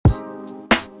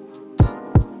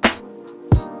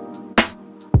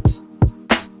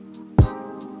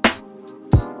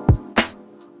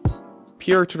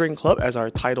Peer Tutoring Club, as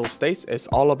our title states, is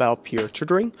all about peer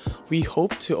tutoring. We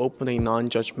hope to open a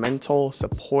non-judgmental,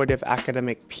 supportive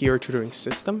academic peer tutoring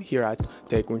system here at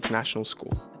Daegu International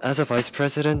School. As a vice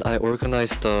president, I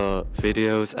organize the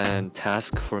videos and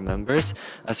tasks for members,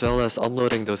 as well as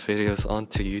uploading those videos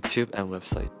onto YouTube and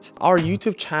website. Our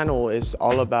YouTube channel is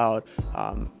all about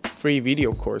free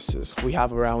video courses. We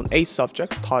have around 8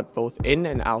 subjects taught both in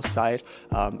and outside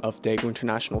of Daegu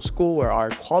International School, where our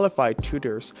qualified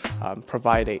tutors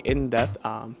provide in-depth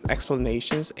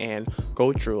explanations and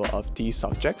go-through of these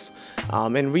subjects.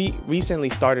 And we recently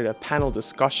started a panel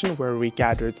discussion where we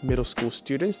gathered middle school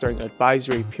students during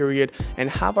advisory period and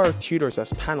have our tutors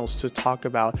as panels to talk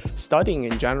about studying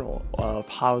in general, of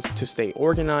how to stay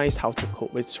organized, how to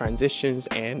cope with transitions,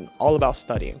 and all about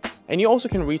studying. And you also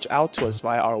can reach out to us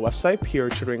via our website,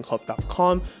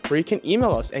 peertutoringclub.com, where you can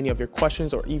email us any of your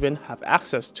questions or even have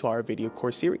access to our video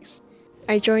course series.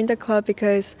 I joined the club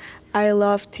because I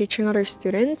love teaching other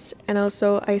students, and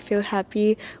also I feel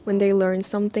happy when they learn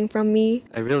something from me.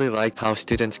 I really like how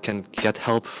students can get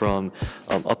help from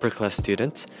upper class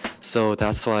students, so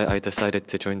that's why I decided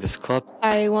to join this club.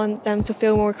 I want them to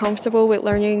feel more comfortable with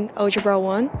learning Algebra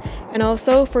 1, and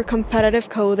also for competitive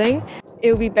coding, it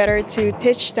would be better to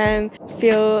teach them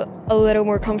feel a little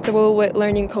more comfortable with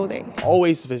learning coding.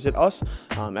 Always visit us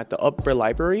at the upper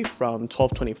library from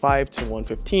 12:25 to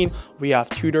 1:15. We have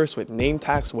tutors with name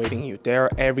tags waiting you there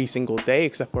every single day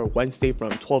except for Wednesday from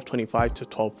 12:25 to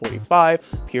 12:45.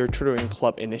 Peer Tutoring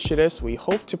Club initiatives. We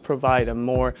hope to provide a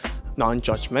more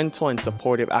non-judgmental and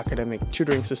supportive academic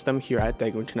tutoring system here at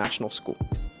Daegu International School.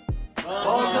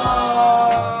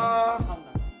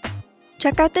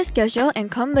 Check out the schedule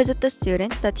and come visit the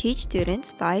students that teach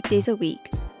students 5 days a week.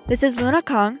 This is Luna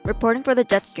Kang reporting for the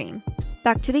Jetstream.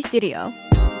 Back to the studio.